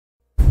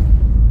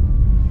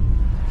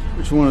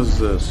Which one is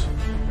this?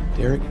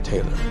 Derek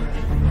Taylor.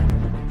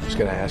 Just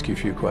gonna ask you a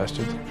few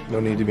questions. No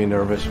need to be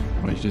nervous.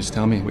 Why don't you just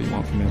tell me what you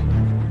want from me?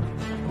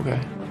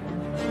 Okay.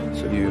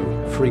 So you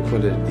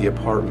frequented the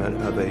apartment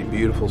of a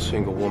beautiful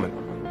single woman,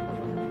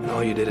 and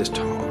all you did is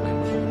talk.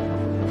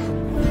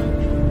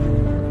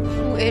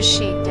 Who is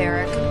she,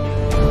 Derek?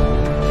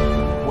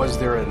 Was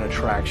there an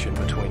attraction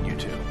between you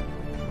two?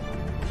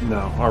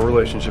 No, our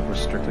relationship was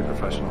strictly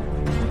professional.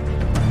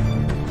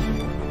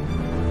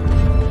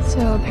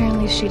 So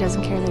apparently she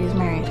doesn't care that he's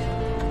married.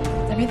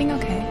 Is everything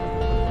okay?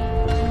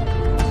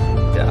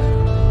 Yeah.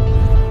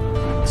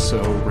 I'm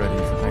so ready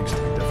for things to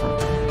be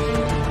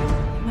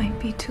different. Might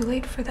be too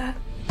late for that.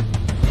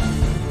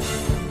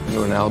 You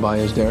know what an alibi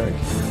is, Derek?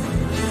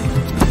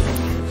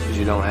 Because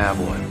you don't have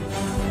one.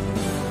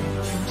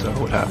 So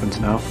what happens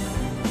now?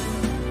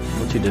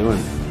 What's he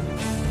doing?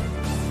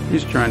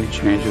 He's trying to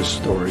change his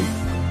story.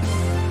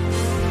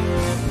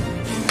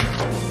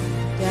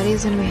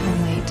 Daddy's gonna be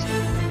home late.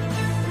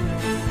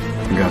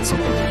 I got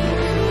something.